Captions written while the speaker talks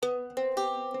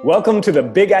Welcome to the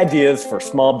Big Ideas for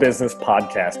Small Business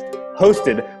podcast,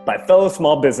 hosted by fellow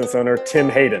small business owner Tim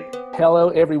Hayden. Hello,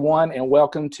 everyone, and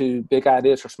welcome to Big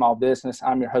Ideas for Small Business.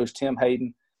 I'm your host, Tim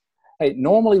Hayden. Hey,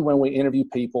 normally when we interview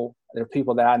people, there are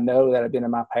people that I know that have been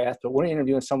in my path, but we're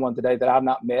interviewing someone today that I've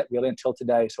not met really until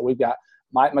today. So we've got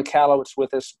Mike Michalowicz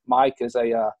with us. Mike is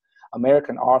a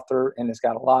American author and has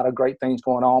got a lot of great things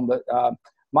going on. But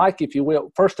Mike, if you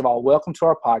will, first of all, welcome to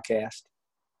our podcast.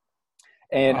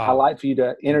 And I'd like for you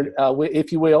to,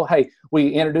 if you will, will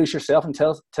you introduce yourself and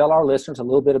tell our listeners a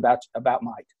little bit about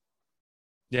Mike?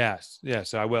 Yes,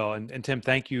 I will. And Tim,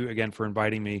 thank you again for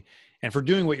inviting me and for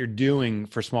doing what you're doing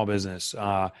for small business.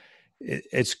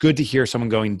 It's good to hear someone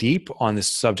going deep on this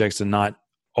subject and not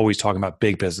always talking about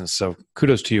big business. So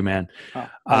kudos to you, man.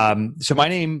 So my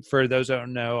name, for those that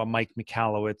don't know, I'm Mike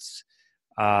Michalowicz.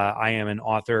 I am an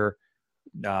author.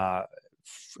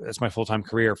 That's my full-time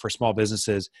career for small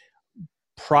businesses.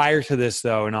 Prior to this,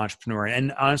 though, an entrepreneur.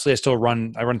 And honestly, I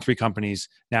run 3 companies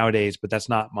nowadays, but that's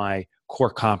not my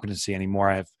core competency anymore.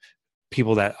 I have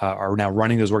people that are now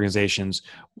running those organizations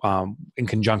in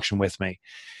conjunction with me.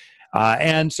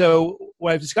 And so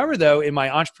what I've discovered, though, in my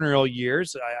entrepreneurial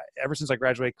years, ever since I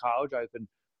graduated college, I've been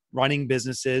running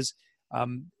businesses.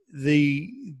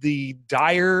 The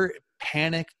dire,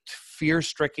 panicked,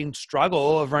 fear-stricken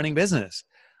struggle of running business.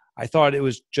 I thought it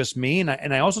was just me.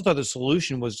 And I also thought the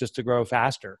solution was just to grow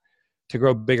faster, to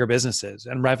grow bigger businesses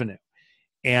and revenue.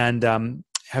 And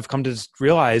have come to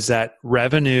realize that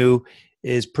revenue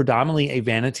is predominantly a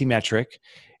vanity metric.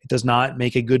 It does not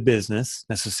make a good business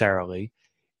necessarily.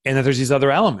 And that there's these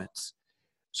other elements.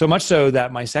 So much so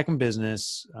that my second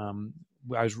business,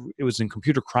 it was in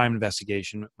computer crime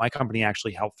investigation. My company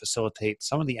actually helped facilitate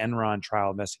some of the Enron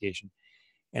trial investigation.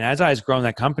 And as I was growing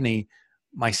that company,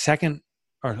 my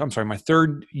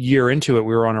third year into it,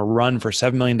 we were on a run for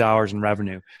 $7 million in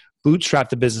revenue, bootstrapped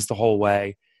the business the whole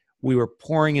way. We were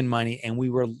pouring in money and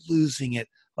we were losing it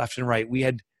left and right. We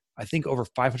had, I think, over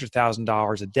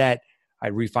 $500,000 of debt. I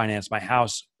refinanced my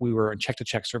house. We were in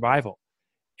check-to-check survival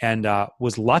and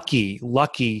was lucky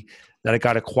that it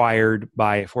got acquired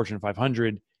by Fortune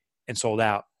 500 and sold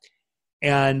out.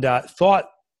 And thought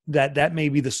that may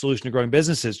be the solution to growing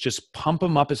businesses. Just pump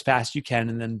them up as fast as you can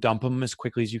and then dump them as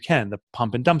quickly as you can, the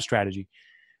pump and dump strategy.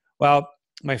 Well,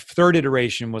 my third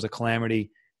iteration was a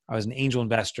calamity. I was an angel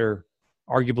investor,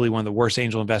 arguably one of the worst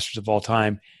angel investors of all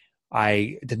time.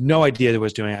 I had no idea what I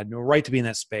was doing. I had no right to be in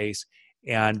that space,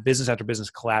 and business after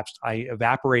business collapsed. I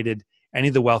evaporated any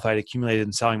of the wealth I'd accumulated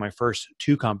in selling my first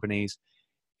 2 companies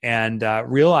and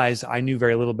realized I knew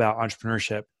very little about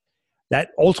entrepreneurship. That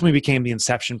ultimately became the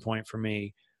inception point for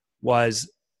me.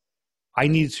 Was I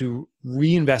needed to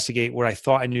reinvestigate what I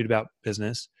thought I knew about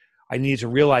business. I needed to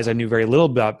realize I knew very little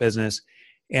about business,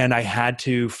 and I had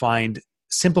to find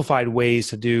simplified ways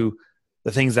to do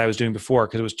the things that I was doing before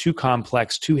because it was too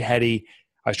complex, too heady.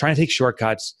 I was trying to take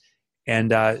shortcuts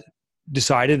and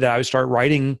decided that I would start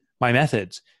writing my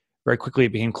methods. Very quickly,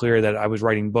 it became clear that I was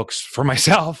writing books for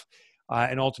myself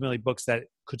and ultimately books that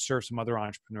could serve some other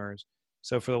entrepreneurs.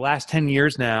 So for the last 10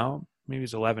 years now, maybe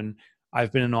it's 11,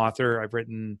 I've been an author. I've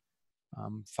written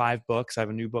 5 books. I have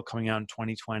a new book coming out in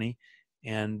 2020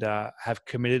 and have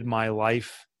committed my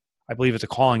life, I believe it's a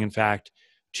calling, in fact,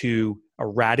 to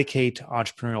eradicate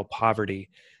entrepreneurial poverty,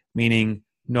 meaning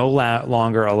no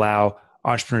longer allow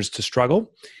entrepreneurs to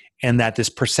struggle. And that this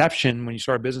perception when you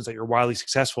start a business that you're wildly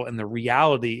successful, and the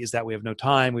reality is that we have no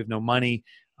time, we have no money,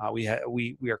 we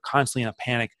are constantly in a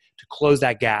panic to close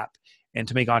that gap and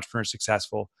to make entrepreneurs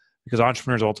successful. Because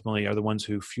entrepreneurs ultimately are the ones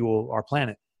who fuel our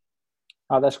planet.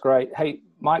 Oh, that's great. Hey,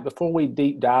 Mike, before we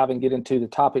deep dive and get into the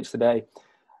topics today,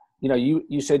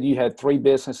 you said you had 3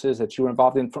 businesses that you were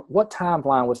involved in. What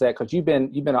timeline was that? Because you've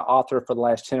been an author for the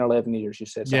last 10 or 11 years, you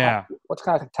said. So yeah. What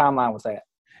kind of timeline was that?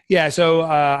 Yeah. So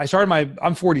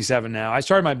I'm 47 now. I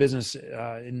started my business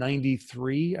in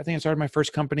 93. I think I started my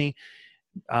first company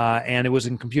and it was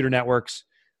in computer networks.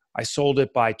 I sold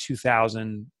it by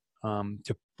 2000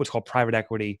 to what's called private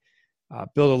equity.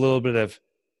 Build a little bit of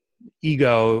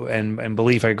ego and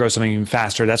belief I could grow something even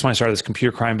faster. That's when I started this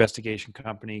computer crime investigation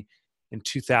company in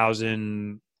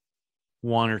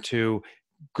 2001 or 2.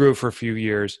 Grew for a few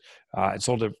years and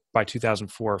sold it by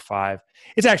 2004 or 5.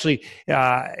 It's actually, and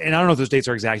I don't know if those dates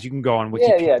are exact. You can go on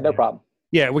Wikipedia. Yeah, no problem.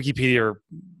 Yeah, Wikipedia or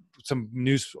some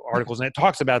news articles, and it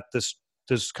talks about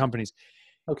those companies.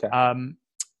 Okay. But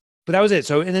that was it.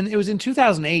 So, and then it was in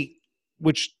 2008,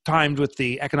 which timed with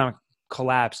the economic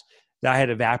collapse, that I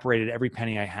had evaporated every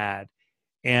penny I had.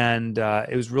 And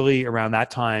it was really around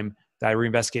that time that I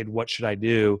reinvestigated what should I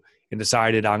do and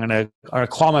decided I'm going to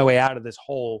claw my way out of this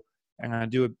hole. I'm going to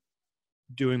do it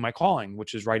doing my calling,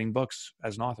 which is writing books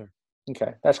as an author.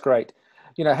 Okay, that's great.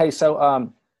 Hey, so I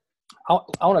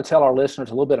want to tell our listeners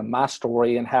a little bit of my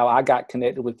story and how I got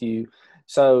connected with you.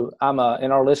 So and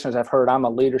our listeners have heard, I'm a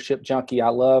leadership junkie. I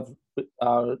love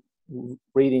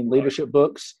reading leadership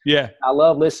books. Yeah. I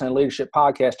love listening to leadership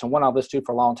podcasts. And one I've listened to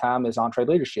for a long time is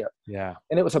EntreLeadership. Yeah.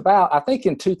 And it was about, I think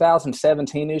in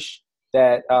 2017-ish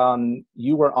that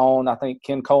you were on, I think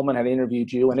Ken Coleman had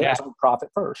interviewed you, and it was on Profit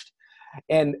First.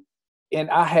 And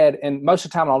most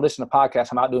of the time when I listen to podcasts,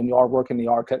 I'm out doing yard work in the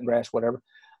yard, cutting grass, whatever.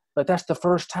 But that's the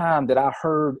first time that I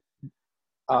heard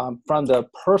from the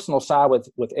personal side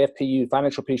with FPU,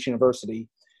 Financial Peace University,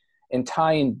 and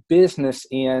tying business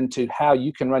into how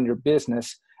you can run your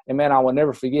business. And man, I will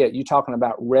never forget you talking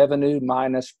about revenue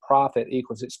minus profit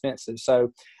equals expenses.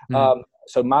 So,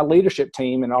 so my leadership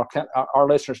team and our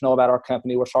listeners know about our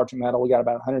company. We're Sergeant Metal. We got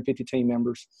about 150 team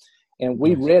members. And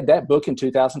we read that book in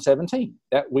 2017.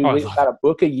 That we read about a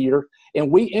book a year,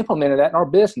 and we implemented that in our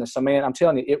business. So, man, I'm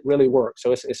telling you, it really works.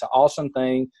 So it's an awesome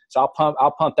thing. So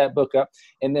I'll pump that book up.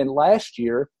 And then last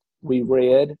year we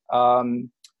read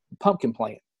Pumpkin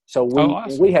Plan. So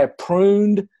we have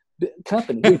pruned the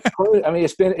company. I mean,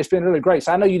 it's been really great.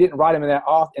 So I know you didn't write them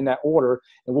in that order,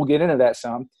 and we'll get into that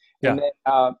some. Yeah. And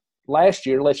then last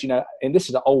year, to let you know, and this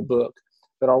is an old book,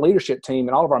 but our leadership team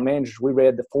and all of our managers, we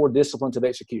read The 4 Disciplines of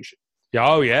Execution.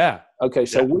 Oh, yeah. Okay,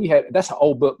 so that's an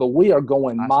old book, but we are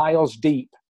going miles deep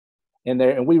in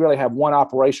there, and we really have one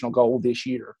operational goal this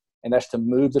year, and that's to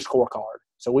move the scorecard.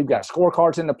 So we've got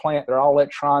scorecards in the plant. They're all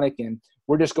electronic, and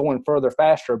we're just going further,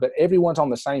 faster, but everyone's on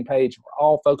the same page. We're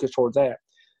all focused towards that.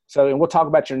 So, and we'll talk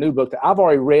about your new book that I've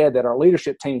already read that our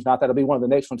leadership team's not. That'll be one of the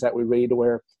next ones that we read, to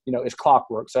where, it's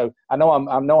clockwork. So I know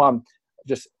I'm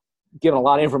just giving a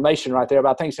lot of information right there, but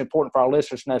I think it's important for our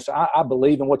listeners to know. So I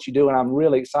believe in what you do, and I'm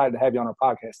really excited to have you on our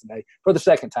podcast today for the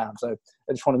second time. So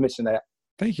I just want to mention that.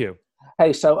 Thank you.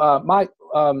 Hey, so Mike,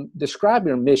 describe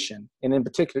your mission, and in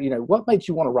particular, what made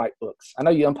you want to write books? I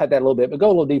know you unpacked that a little bit, but go a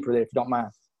little deeper there if you don't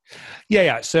mind.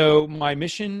 Yeah. So my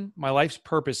mission, my life's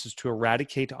purpose is to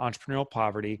eradicate entrepreneurial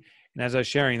poverty. And as I was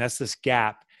sharing, that's this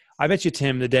gap. I bet you,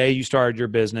 Tim, the day you started your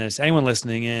business, anyone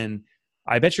listening in,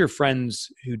 I bet your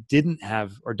friends who didn't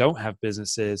have or don't have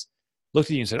businesses looked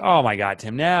at you and said, "Oh my God,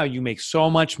 Tim, now you make so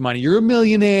much money. You're a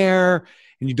millionaire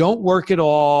and you don't work at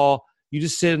all. You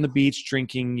just sit on the beach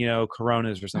drinking,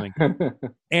 Coronas or something."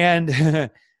 And the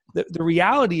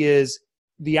reality is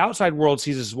the outside world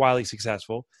sees us as wildly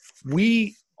successful.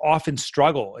 We often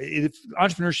struggle.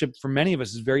 Entrepreneurship for many of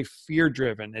us is very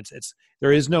fear-driven.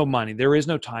 There is no money. There is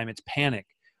no time. It's panic.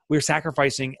 We're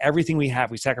sacrificing everything we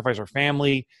have. We sacrifice our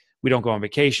family. We don't go on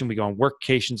vacation. We go on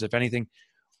workations, if anything.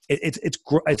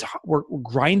 We're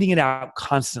grinding it out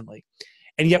constantly.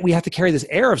 And yet we have to carry this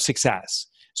air of success.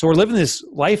 So we're living this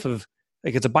life of,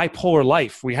 it's a bipolar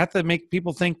life. We have to make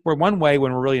people think we're one way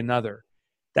when we're really another.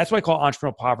 That's why I call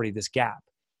entrepreneurial poverty this gap.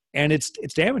 And it's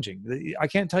damaging. I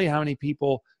can't tell you how many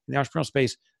people in the entrepreneurial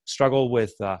space struggle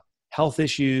with health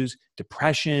issues,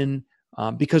 depression,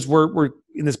 because we're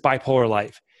in this bipolar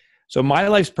life. So my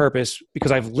life's purpose,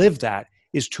 because I've lived that,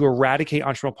 is to eradicate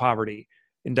entrepreneurial poverty.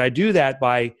 And I do that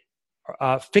by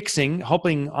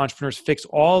helping entrepreneurs fix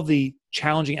all the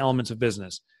challenging elements of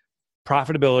business.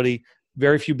 Profitability,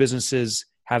 very few businesses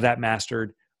have that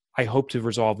mastered. I hope to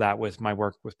resolve that with my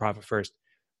work with Profit First.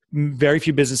 Very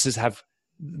few businesses have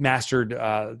mastered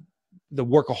the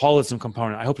workaholism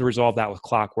component. I hope to resolve that with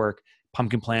Clockwork,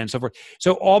 Pumpkin Plan, and so forth.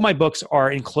 So all my books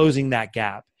are in closing that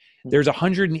gap. There's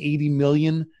 180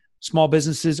 million small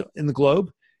businesses in the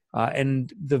globe,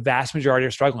 and the vast majority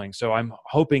are struggling. So I'm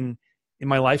hoping in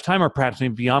my lifetime, or perhaps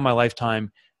maybe beyond my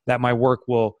lifetime, that my work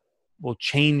will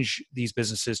change these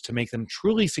businesses to make them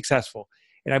truly successful.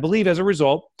 And I believe as a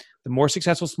result, the more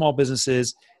successful small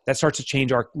businesses, that starts to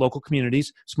change our local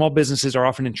communities. Small businesses are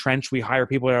often entrenched. We hire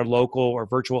people that are local or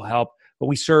virtual help, but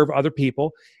we serve other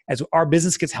people. As our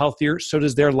business gets healthier, so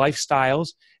does their lifestyles.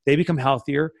 They become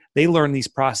healthier. They learn these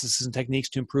processes and techniques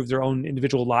to improve their own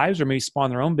individual lives, or maybe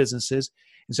spawn their own businesses.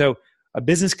 And so a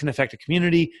business can affect a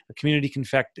community can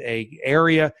affect an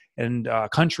area and a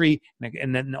country,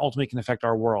 and then ultimately can affect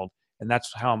our world. And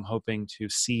that's how I'm hoping to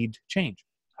seed change.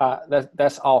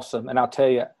 That's awesome. And I'll tell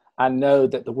you, I know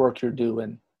that the work you're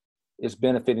doing is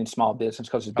benefiting small business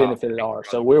because it's benefited ours.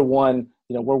 So we're one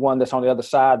that's on the other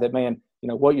side that, man,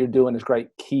 what you're doing is great.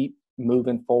 Keep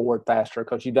moving forward faster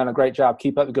because you've done a great job.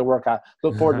 Keep up the good work. I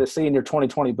look forward to seeing your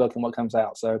 2020 book and what comes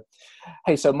out. So,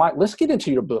 hey, so Mike, let's get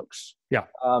into your books. Yeah.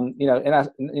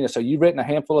 So you've written a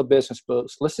handful of business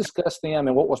books. Let's discuss them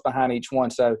and what was behind each one.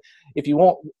 So if you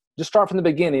want, just start from the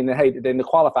beginning. And hey, then to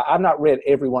qualify, I've not read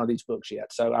every one of these books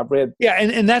yet. So I've read. Yeah.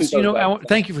 And that's,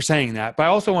 thank you for saying that. But I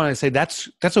also want to say that's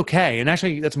okay. And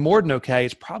actually that's more than okay.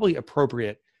 It's probably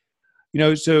appropriate.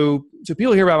 So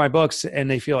people hear about my books and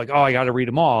they feel like, oh, I got to read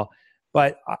them all.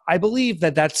 But I believe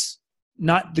that that's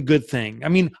not the good thing. I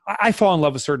mean, I fall in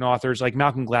love with certain authors, like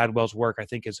Malcolm Gladwell's work, I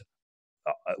think is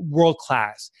world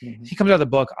class. Mm-hmm. He comes out of the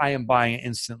book, I am buying it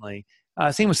instantly.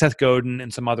 Same with Seth Godin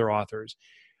and some other authors.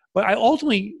 But I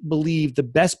ultimately believe the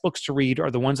best books to read are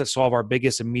the ones that solve our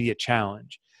biggest immediate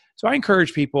challenge. So I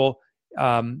encourage people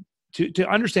to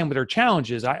understand what their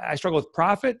challenge is. I struggle with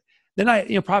profit.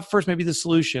 Then profit first may be the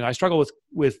solution. I struggle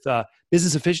with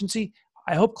business efficiency.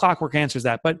 I hope Clockwork answers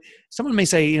that. But someone may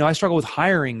say, I struggle with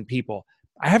hiring people.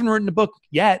 I haven't written a book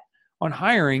yet on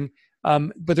hiring,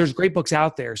 but there's great books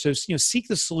out there. So, seek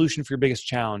the solution for your biggest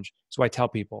challenge. So I tell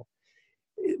people.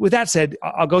 With that said,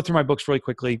 I'll go through my books really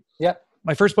quickly. Yep.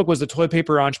 My first book was The Toilet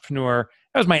Paper Entrepreneur.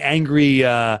 That was my angry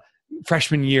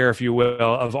freshman year, if you will,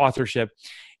 of authorship.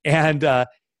 And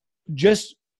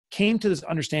just came to this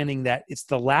understanding that it's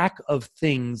the lack of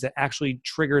things that actually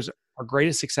triggers our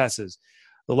greatest successes.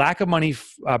 The lack of money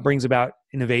brings about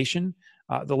innovation.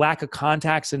 The lack of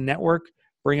contacts and network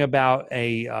bring about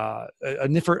a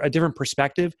different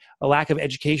perspective. A lack of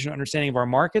education and understanding of our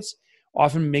markets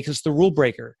often makes us the rule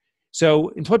breaker. So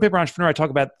in Toilet Paper Entrepreneur, I talk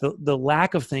about the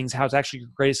lack of things, how it's actually your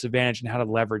greatest advantage and how to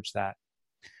leverage that.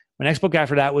 My next book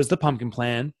after that was The Pumpkin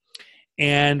Plan.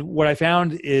 And what I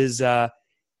found is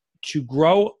to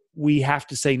grow, we have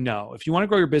to say no. If you want to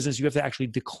grow your business, you have to actually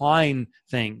decline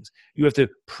things. You have to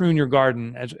prune your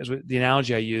garden, as the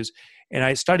analogy I use. And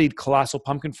I studied colossal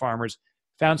pumpkin farmers,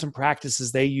 found some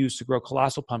practices they use to grow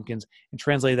colossal pumpkins and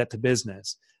translated that to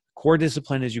business. Core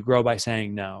discipline is you grow by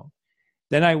saying no.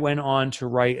 Then I went on to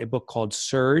write a book called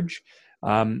Surge.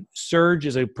 Surge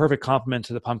is a perfect complement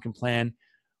to the Pumpkin Plan.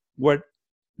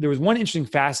 There was one interesting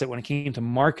facet when it came to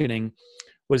marketing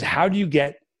was how do you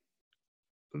get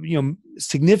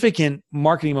significant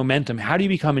marketing momentum? How do you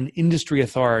become an industry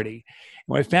authority? And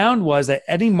what I found was that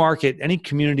any market, any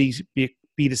community, be it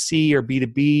B2C or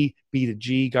B2B,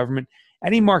 B2G, government,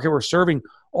 any market we're serving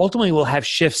ultimately will have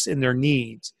shifts in their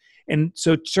needs. And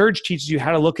so Surge teaches you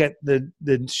how to look at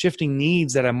the shifting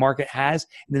needs that a market has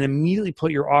and then immediately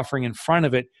put your offering in front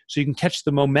of it so you can catch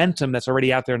the momentum that's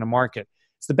already out there in the market.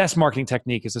 It's the best marketing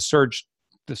technique is the surge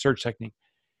technique.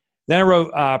 Then I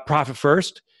wrote Profit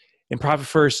First. And Profit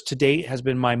First to date has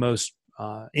been my most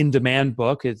in-demand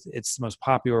book. It's the most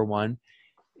popular one.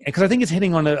 Because I think it's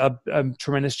hitting on a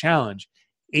tremendous challenge.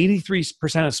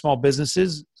 83% of small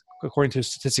businesses, according to a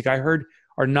statistic I heard,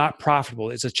 are not profitable.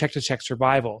 It's a check-to-check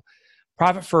survival.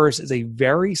 Profit First is a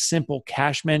very simple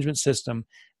cash management system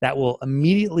that will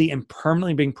immediately and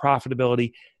permanently bring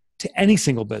profitability to any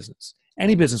single business.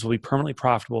 Any business will be permanently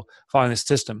profitable following this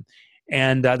system.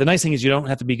 And the nice thing is you don't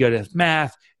have to be good at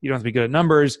math. You don't have to be good at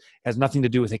numbers. It has nothing to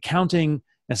do with accounting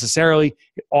necessarily.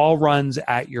 It all runs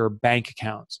at your bank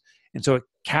accounts. And so it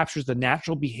captures the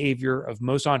natural behavior of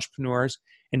most entrepreneurs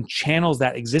and channels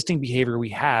that existing behavior we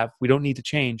don't need to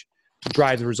change, to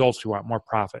drive the results we want, more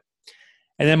profit.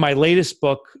 And then my latest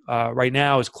book right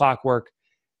now is Clockwork.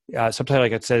 Subtitle,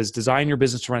 like it says, Design Your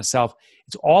Business to Run Itself.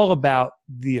 It's all about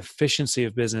the efficiency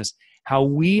of business, how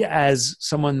we as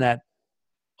someone that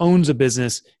owns a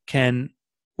business can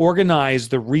organize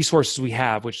the resources we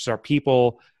have, which is our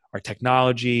people, our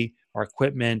technology, our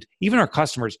equipment, even our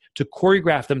customers, to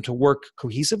choreograph them to work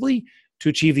cohesively to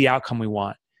achieve the outcome we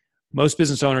want. Most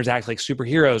business owners act like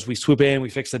superheroes. We swoop in, we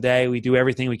fix the day, we do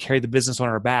everything, we carry the business on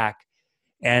our back.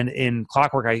 And in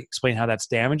Clockwork, I explain how that's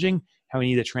damaging, how we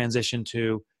need to transition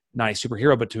to not a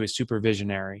superhero, but to a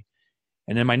supervisionary.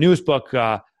 And then my newest book,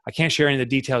 I can't share any of the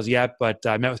details yet, but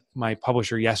I met with my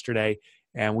publisher yesterday,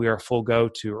 and we are full go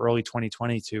to early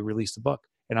 2020 to release the book.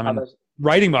 And I'm in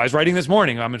writing mode. I was writing this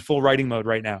morning. I'm in full writing mode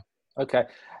right now. Okay.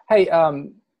 Hey,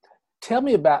 tell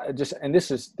me about and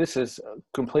this is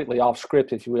completely off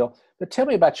script, if you will, but tell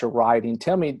me about your writing.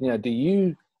 Tell me, do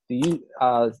you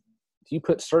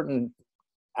put certain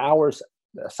hours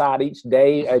aside each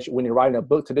day when you're writing a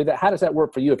book to do that? How does that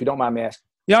work for you, if you don't mind me asking?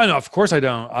 Yeah, no, of course I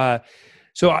don't.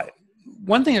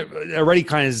 One thing that already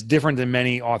kind of is different than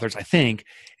many authors, I think,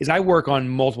 is I work on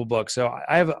multiple books. So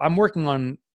I'm working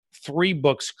on 3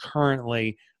 books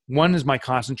currently. One is my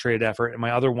concentrated effort, and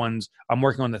my other ones, I'm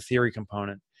working on the theory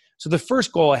component. So the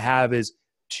first goal I have is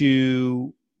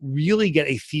to really get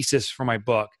a thesis for my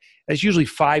book. That's usually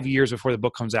 5 years before the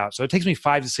book comes out. So it takes me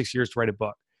 5 to 6 years to write a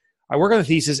book. I work on the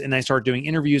thesis, and I start doing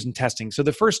interviews and testing. So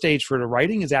the first stage for the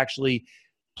writing is actually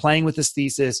playing with this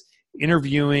thesis,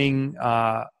 interviewing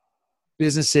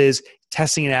businesses,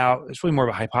 testing it out. It's really more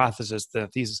of a hypothesis than a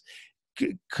thesis.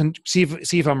 See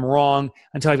if I'm wrong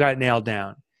until I've got it nailed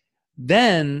down.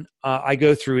 Then I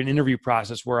go through an interview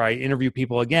process where I interview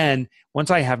people again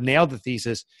once I have nailed the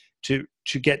thesis to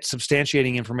get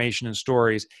substantiating information and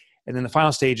stories. And then the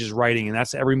final stage is writing, and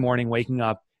that's every morning waking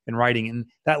up and writing. And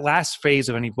that last phase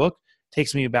of any book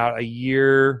takes me about a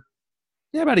year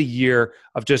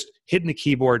of just hitting the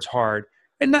keyboards hard.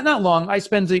 And not long. I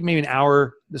spend maybe an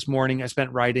hour this morning I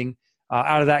spent writing.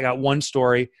 Out of that, I got one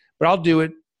story, but I'll do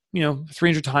it,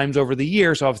 300 times over the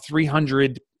year. So I have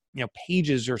 300,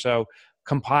 pages or so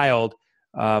compiled.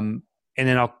 And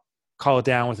then I'll call it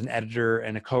down with an editor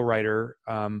and a co-writer.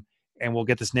 And we'll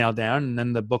get this nailed down, and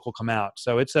then the book will come out.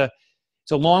 So it's a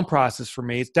long process for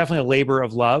me. It's definitely a labor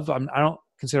of love. I don't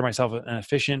consider myself an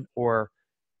efficient or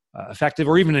effective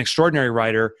or even an extraordinary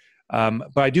writer.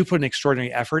 But I do put an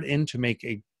extraordinary effort in to make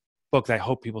a book that I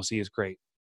hope people see as great.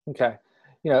 Okay.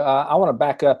 I want to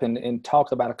back up and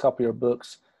talk about a couple of your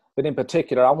books, but in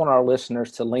particular, I want our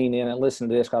listeners to lean in and listen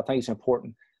to this because I think it's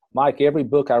important. Mike, every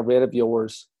book I read of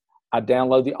yours, I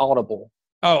download the Audible.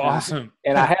 Oh, awesome.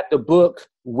 And I have the book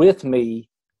with me.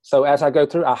 So as I go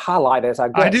through, I highlight as I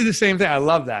go. I do the same thing. I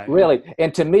love that. Really.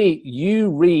 And to me,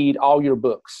 you read all your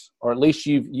books, or at least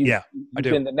you've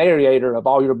been the narrator of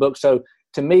all your books. So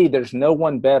to me, there's no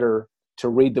one better to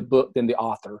read the book than the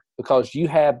author because you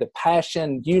have the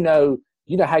passion, you know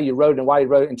how you wrote it and why you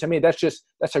wrote it. And to me, that's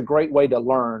a great way to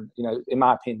learn, in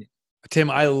my opinion.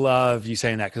 Tim, I love you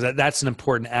saying that because that's an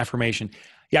important affirmation.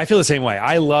 Yeah, I feel the same way.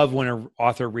 I love when an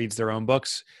author reads their own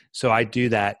books. So I do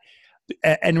that.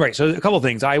 And right. So a couple of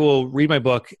things. I will read my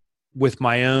book with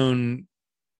my own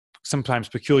sometimes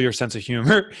peculiar sense of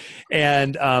humor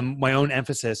and my own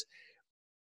emphasis.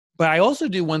 But I also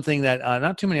do one thing that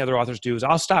not too many other authors do is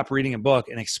I'll stop reading a book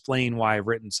and explain why I've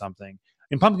written something.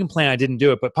 In Pumpkin Plan, I didn't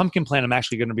do it, but Pumpkin Plan, I'm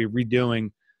actually going to be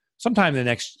redoing sometime in the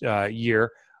next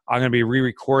year. I'm going to be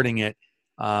re-recording it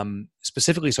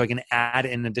specifically so I can add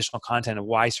in additional content of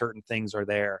why certain things are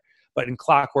there. But in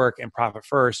Clockwork and Profit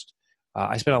First,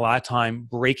 I spent a lot of time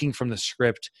breaking from the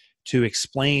script to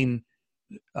explain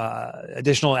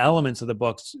additional elements of the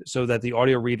books so that the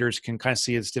audio readers can kind of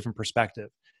see its different perspective.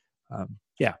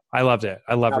 I loved it.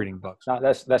 I love reading books. No,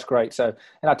 that's great. So,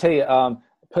 and I'll tell you,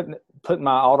 putting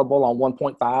my Audible on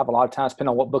 1.5 a lot of times, depending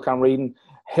on what book I'm reading,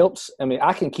 helps. I mean,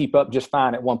 I can keep up just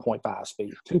fine at 1.5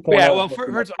 speed. 2.0. Yeah, well,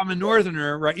 first, I'm a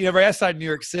northerner, right? Right outside New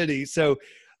York City, so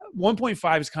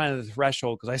 1.5 is kind of the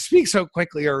threshold because I speak so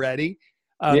quickly already.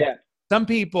 Some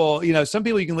people, you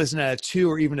can listen at a 2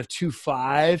 or even a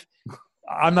 2.5.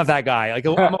 I'm not that guy. Like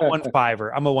I'm a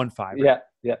 1.5er. I'm a 1.5er.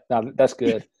 Yeah. No, that's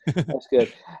good. That's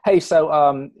good. Hey, so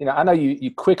I know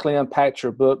you quickly unpacked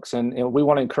your books, and we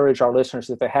want to encourage our listeners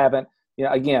if they haven't.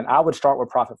 Again, I would start with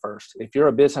Profit First. If you're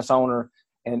a business owner,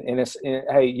 and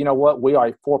hey, you know what? We are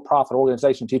a for-profit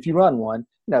organization. If you run one,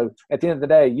 at the end of the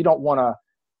day, you don't want to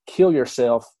kill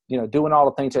yourself. Doing all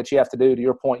the things that you have to do. To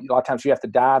your point, a lot of times you have to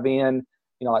dive in.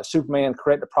 Like Superman,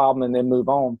 correct the problem and then move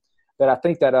on. But I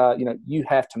think that you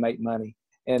have to make money.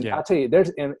 And I tell you,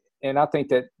 and I think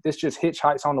that this just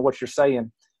hitchhikes on to what you're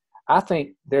saying. I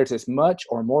think there's as much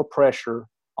or more pressure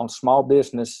on small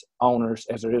business owners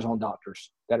as there is on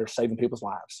doctors that are saving people's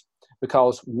lives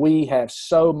because we have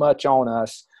so much on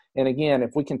us. And again,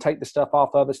 if we can take the stuff off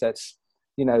of us, that's,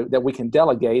 that we can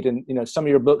delegate. And, some of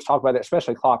your books talk about that,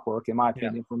 especially Clockwork, in my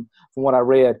opinion, from what I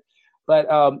read. But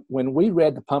when we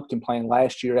read the Pumpkin Plan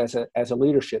last year as a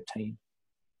leadership team,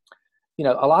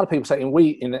 a lot of people say,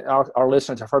 and our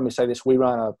listeners have heard me say this, we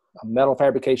run a metal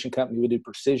fabrication company. We do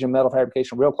precision metal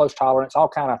fabrication, real close tolerance, all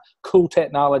kind of cool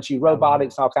technology,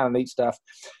 robotics, all kind of neat stuff.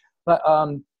 But,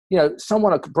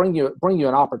 someone could bring you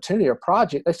an opportunity or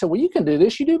project. They said, well, you can do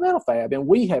this. You do metal fab. And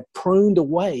we have pruned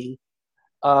away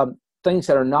things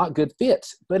that are not good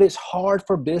fits. But it's hard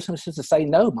for businesses to say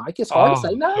no, Mike. It's hard to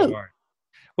say no. So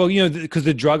well, because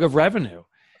the drug of revenue.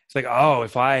 It's like,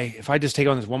 if I just take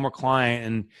on this one more client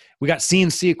and we got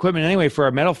CNC equipment anyway for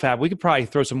our metal fab, we could probably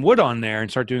throw some wood on there and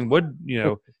start doing wood,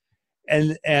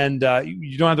 and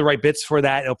you don't have the right bits for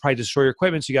that. It'll probably destroy your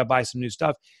equipment. So you got to buy some new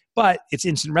stuff, but it's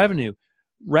instant revenue.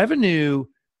 Revenue,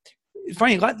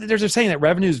 funny, there's a saying that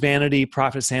revenue is vanity,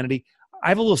 profit is sanity. I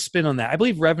have a little spin on that. I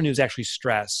believe revenue is actually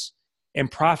stress and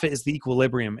profit is the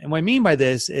equilibrium. And what I mean by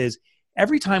this is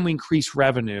every time we increase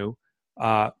revenue,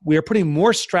 we are putting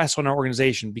more stress on our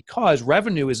organization because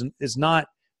revenue is not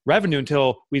revenue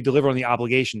until we deliver on the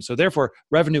obligation. So therefore,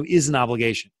 revenue is an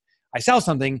obligation. I sell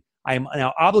something, I am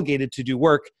now obligated to do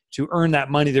work to earn that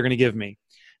money they're going to give me.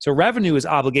 So revenue is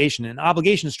obligation, and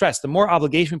obligation is stress. The more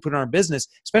obligation we put on our business,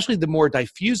 especially the more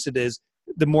diffuse it is,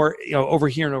 the more over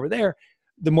here and over there,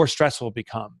 the more stressful it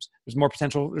becomes. there's more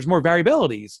potential, there's more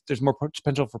variabilities, there's more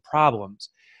potential for problems.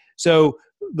 So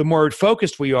the more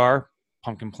focused we are,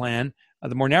 pumpkin plan,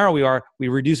 the more narrow we are, we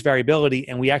reduce variability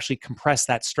and we actually compress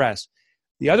that stress.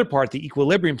 The other part, the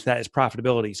equilibrium to that, is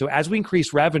profitability. So as we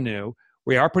increase revenue,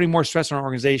 we are putting more stress on our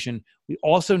organization. We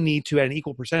also need to, at an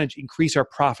equal percentage, increase our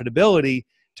profitability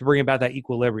to bring about that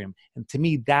equilibrium. And to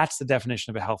me, that's the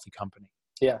definition of a healthy company.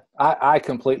 Yeah, I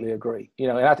completely agree.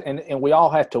 And we all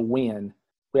have to win.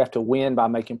 We have to win by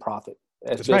making profit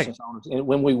as business owners. And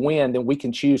when we win, then we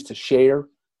can choose to share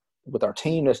with our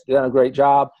team that's done a great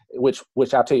job, which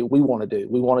I tell you, we want to do.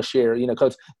 We want to share,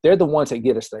 because they're the ones that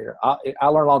get us there. I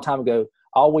learned a long time ago,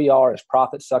 all we are is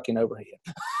profit sucking overhead.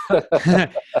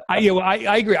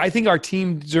 I agree. I think our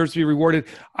team deserves to be rewarded.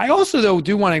 I also, though,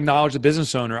 do want to acknowledge the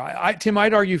business owner. Tim,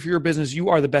 I'd argue for your business, you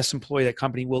are the best employee that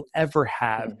company will ever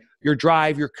have. Mm-hmm. Your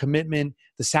drive, your commitment,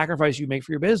 the sacrifice you make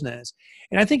for your business.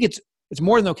 And I think it's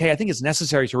more than okay. I think it's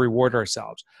necessary to reward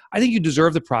ourselves. I think you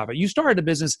deserve the profit. You started a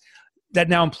business that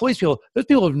now employs people. Those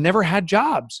people have never had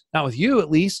jobs, not with you at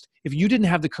least, if you didn't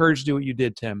have the courage to do what you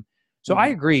did, Tim. So I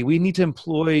agree. We need to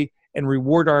employ and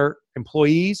reward our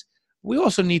employees. We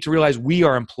also need to realize we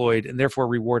are employed and therefore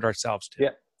reward ourselves too. Yeah,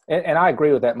 and I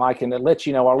agree with that, Mike. And to let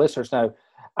our listeners know,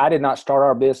 I did not start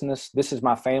our business. This is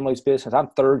my family's business. I'm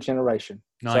third generation.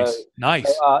 Nice.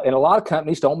 And a lot of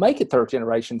companies don't make it third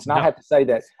generations. And I have to say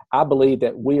that I believe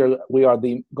that we are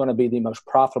going to be the most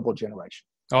profitable generation.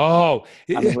 Oh,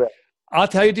 I'll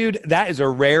tell you, dude, that is a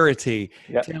rarity.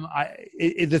 Yep. Tim,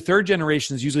 the third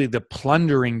generation is usually the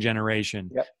plundering generation.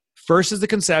 Yep. First is the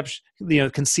conception,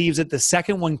 conceives it. The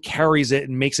second one carries it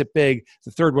and makes it big.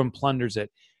 The third one plunders it.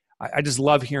 I just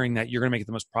love hearing that you're going to make it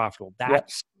the most profitable.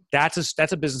 That's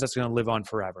a business that's going to live on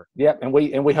forever. Yeah, and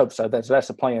we hope so. That's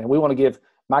the plan. And we want to give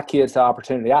my kids the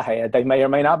opportunity I had. They may or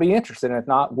may not be interested. And if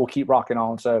not, we'll keep rocking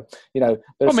on. So,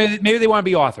 maybe they want to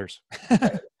be authors.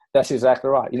 That's exactly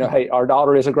right. Hey, our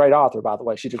daughter is a great author, by the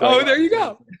way. She's a great author. There you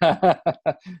go.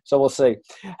 So we'll see.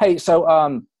 Hey,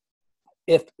 so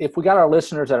if we got our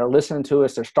listeners that are listening to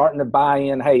us, they're starting to buy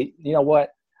in. Hey, you know what?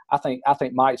 I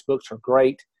think Mike's books are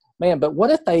great, man. But what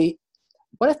if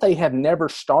they have never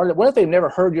started? What if they've never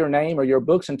heard your name or your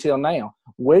books until now?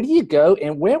 Where do you go,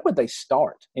 and where would they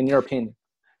start, in your opinion?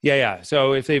 Yeah.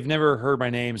 So if they've never heard my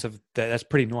names, that's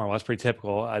pretty normal. That's pretty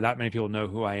typical. Not many people know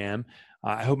who I am.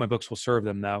 I hope my books will serve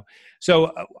them, though.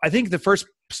 So I think the first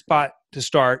spot to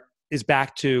start is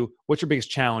back to what's your biggest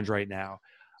challenge right now.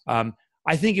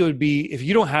 I think it would be if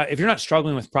you're not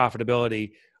struggling with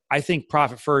profitability. I think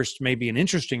Profit First may be an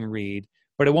interesting read,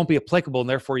 but it won't be applicable, and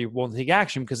therefore you won't take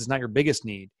action because it's not your biggest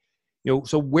need.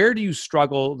 So where do you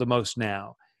struggle the most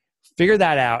now? Figure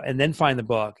that out, and then find the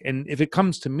book. And if it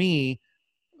comes to me,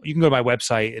 you can go to my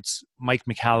website. It's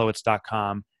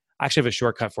MikeMichalowicz.com. I actually have a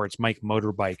shortcut for it. It's Mike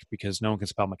Motorbike because no one can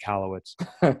spell Michalowicz.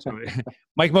 So,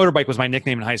 Mike Motorbike was my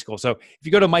nickname in high school. So if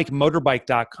you go to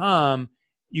MikeMotorbike.com,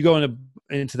 you go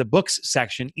into the books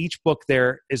section. Each book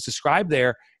there is described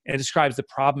there, and it describes the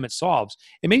problem it solves.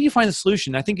 And maybe you find the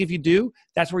solution. I think if you do,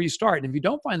 that's where you start. And if you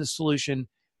don't find the solution,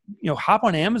 hop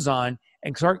on Amazon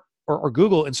and start or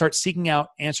Google and start seeking out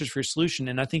answers for your solution.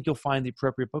 And I think you'll find the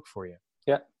appropriate book for you.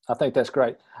 Yeah, I think that's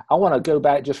great. I want to go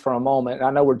back just for a moment. I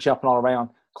know we're jumping all around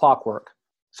clockwork.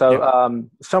 So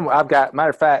I've got, matter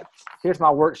of fact, here's my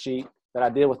worksheet that I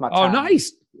did with my time. Oh,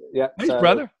 nice. Yeah. Nice,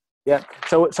 brother. Yeah.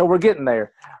 So we're getting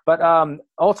there. But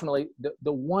ultimately,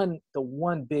 the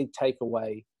one big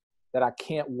takeaway that I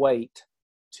can't wait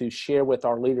to share with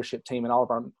our leadership team and all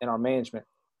of our management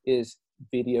is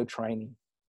video training.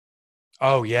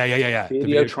 Oh, yeah.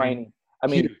 Video training. I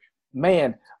mean, huge.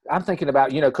 Man, I'm thinking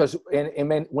about, because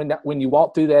when you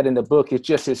walk through that in the book, it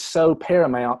just is so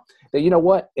paramount that, you know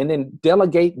what, and then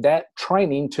delegate that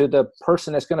training to the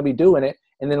person that's going to be doing it,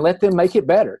 and then let them make it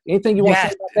better. Anything you want to say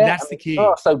about that? That's the key.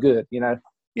 Oh, so good,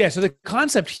 Yeah, so the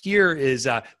concept here is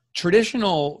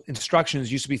traditional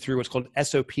instructions used to be through what's called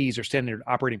SOPs, or standard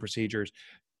operating procedures,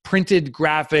 printed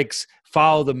graphics,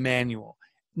 follow the manual.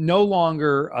 No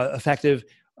longer effective.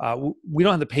 We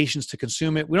don't have the patience to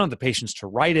consume it. We don't have the patience to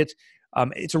write it.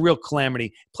 It's a real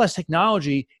calamity. Plus,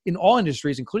 technology in all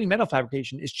industries, including metal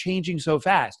fabrication, is changing so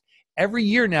fast. Every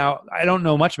year now, I don't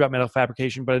know much about metal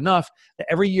fabrication, but enough that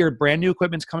every year brand new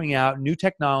equipment's coming out, new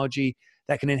technology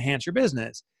that can enhance your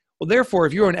business. Well, therefore,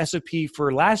 if you're an SOP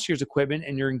for last year's equipment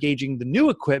and you're engaging the new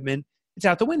equipment, it's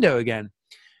out the window again.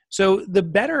 So the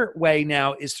better way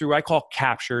now is through what I call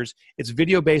captures. It's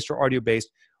video-based or audio-based,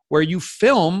 where you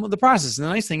film the process. And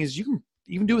the nice thing is you can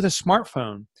even do it with a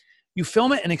smartphone. You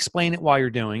film it and explain it while you're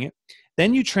doing it.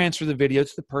 Then you transfer the video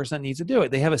to the person that needs to do it.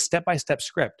 They have a step-by-step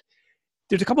script.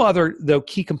 There's a couple other, though,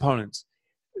 key components.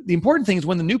 the important thing is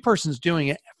when the new person's doing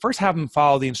it, first have them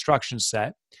follow the instruction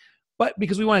set. But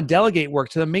because we want to delegate work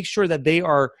to them, make sure that they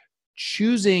are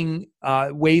choosing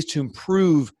ways to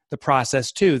improve the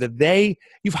process too, that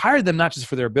you've hired them not just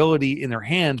for their ability in their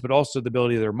hands, but also the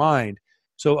ability of their mind.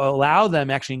 So allow them,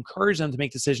 actually encourage them to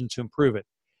make decisions to improve it.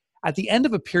 At the end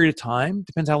of a period of time,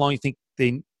 depends how long you think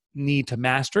they need to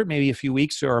master it, maybe a few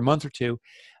weeks or a month or two,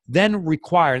 then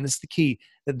require, and this is the key,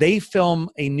 that they film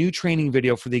a new training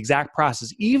video for the exact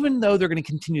process, even though they're going to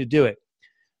continue to do it.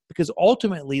 Because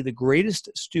ultimately, the greatest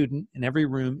student in every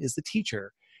room is the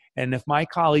teacher. And if my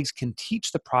colleagues can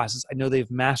teach the process, I know they've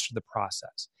mastered the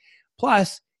process.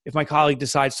 Plus, if my colleague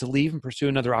decides to leave and pursue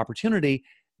another opportunity,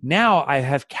 now I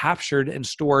have captured and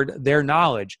stored their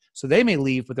knowledge. So they may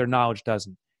leave, but their knowledge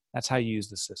doesn't. That's how you use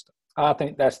the system. I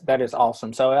think that is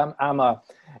awesome. So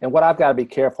and what I've got to be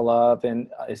careful of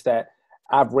is that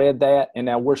I've read that, and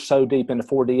now we're so deep into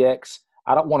 4DX.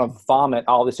 I don't want to vomit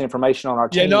all this information on our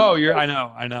team. Yeah, no, I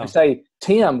know. And say,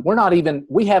 Tim,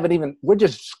 we're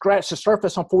just scratched the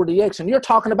surface on 4DX, and you're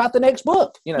talking about the next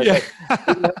book. Yeah.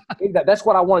 That's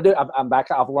what I want to do. I'm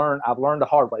back. I've learned the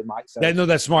hard way, Mike. So. No,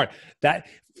 that's smart.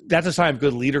 That's a sign of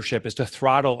good leadership, is to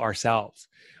throttle ourselves.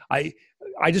 I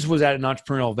just was at an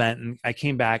entrepreneurial event, and I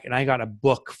came back and I got a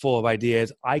book full of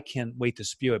ideas. I can't wait to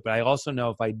spew it. But I also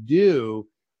know if I do,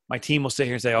 my team will sit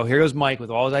here and say, oh, here goes Mike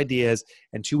with all his ideas.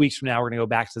 And 2 weeks from now, we're going to go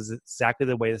back to exactly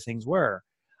the way the things were.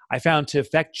 I found to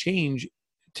affect change,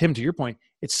 Tim, to your point,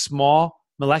 it's small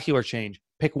molecular change.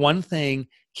 Pick one thing,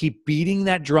 keep beating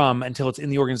that drum until it's in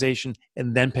the organization,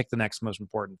 and then pick the next most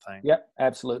important thing. Yep,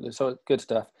 absolutely. So good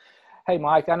stuff. Hey,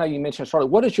 Mike, I know you mentioned Charlotte.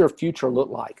 What does your future look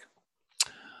like?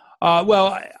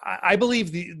 Well, I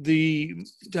believe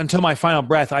until my final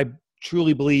breath, I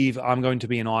truly believe I'm going to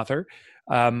be an author.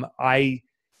 I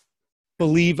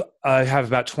believe I have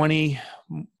about 20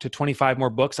 to 25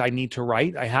 more books I need to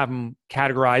write. I have them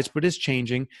categorized, but it's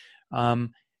changing.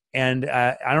 And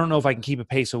I don't know if I can keep a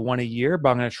pace of one a year, but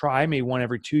I'm going to try, maybe one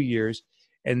every 2 years.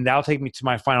 And that'll take me to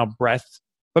my final breath.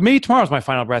 But maybe tomorrow's my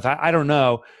final breath. I don't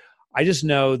know. I just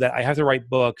know that I have to write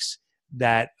books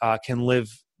that can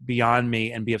live beyond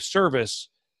me and be of service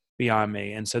beyond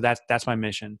me. And so that's my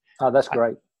mission. Oh, that's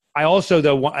great. I also,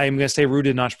 though, I'm going to stay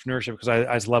rooted in entrepreneurship because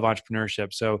I just love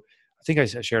entrepreneurship. So I think I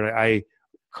shared it. I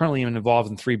currently am involved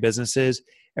in 3 businesses.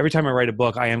 Every time I write a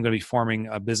book, I am going to be forming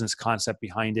a business concept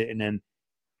behind it and then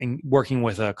working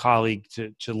with a colleague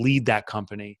to lead that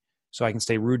company so I can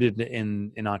stay rooted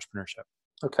in entrepreneurship.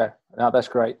 Okay. Now that's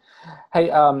great.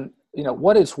 Hey,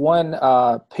 what is one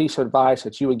piece of advice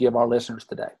that you would give our listeners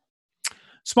today?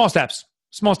 Small steps.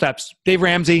 Dave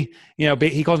Ramsey,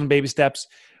 he calls them baby steps.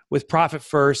 With Profit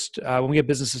First, when we get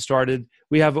businesses started,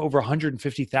 we have over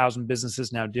 150,000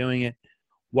 businesses now doing it.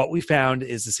 What we found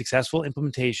is the successful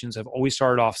implementations have always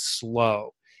started off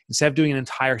slow. Instead of doing an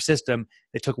entire system,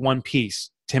 they took one piece.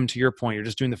 Tim, to your point, you're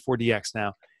just doing the 4DX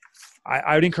now.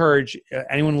 I would encourage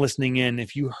anyone listening in,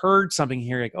 if you heard something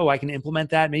here, like, oh, I can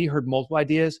implement that. Maybe you heard multiple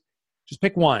ideas. Just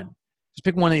pick one. Just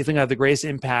pick one that you think will have the greatest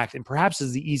impact and perhaps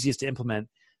is the easiest to implement.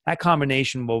 That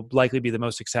combination will likely be the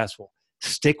most successful.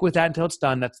 Stick with that until it's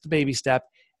done. That's the baby step.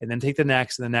 And then take the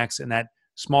next and the next. And that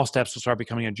small steps will start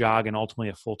becoming a jog and ultimately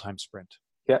a full-time sprint.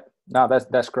 Yep. No,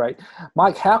 that's great.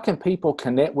 Mike, how can people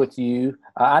connect with you?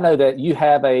 I know that you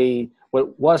have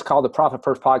what was called the Profit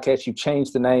First podcast. You've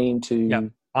changed the name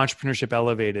to Entrepreneurship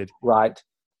Elevated. Right.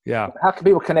 Yeah. How can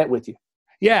people connect with you?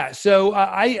 Yeah. So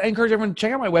I encourage everyone to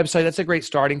check out my website. That's a great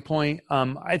starting point.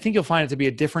 I think you'll find it to be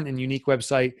a different and unique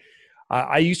website.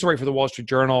 I used to write for the Wall Street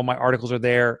Journal. My articles are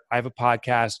there. I have a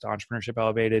podcast, Entrepreneurship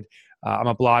Elevated. I'm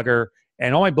a blogger.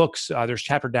 And all my books, there's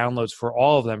chapter downloads for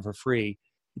all of them for free.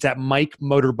 It's at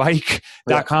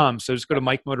mikemotorbike.com. So just go to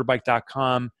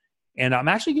mikemotorbike.com. And I'm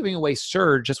actually giving away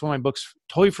Surge, just one of my books,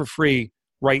 totally for free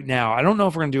right now. I don't know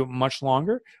if we're going to do it much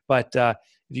longer, but if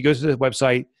you go to the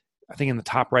website, I think in the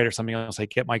top right or something else,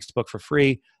 like get Mike's book for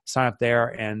free, sign up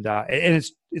there. And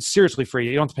it's seriously free.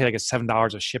 You don't have to pay like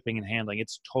 $7 of shipping and handling.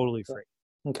 It's totally free.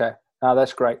 Okay.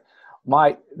 That's great.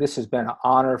 Mike, this has been an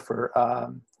honor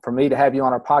for me to have you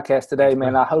on our podcast today,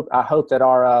 man. I hope that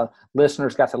our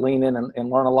listeners got to lean in and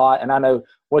learn a lot. And I know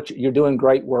you're doing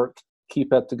great work.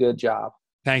 Keep up the good job.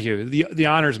 Thank you. The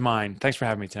honor's mine. Thanks for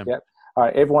having me, Tim. Yep. All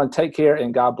right, everyone, take care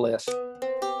and God bless.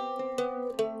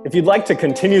 If you'd like to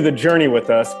continue the journey with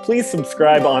us, please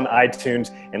subscribe on iTunes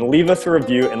and leave us a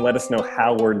review and let us know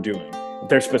how we're doing. If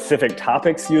there's specific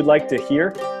topics you'd like to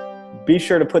hear, be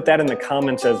sure to put that in the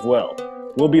comments as well.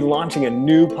 We'll be launching a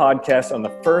new podcast on the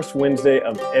first Wednesday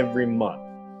of every month.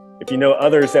 If you know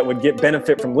others that would get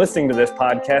benefit from listening to this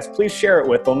podcast, please share it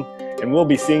with them, and we'll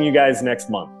be seeing you guys next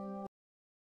month.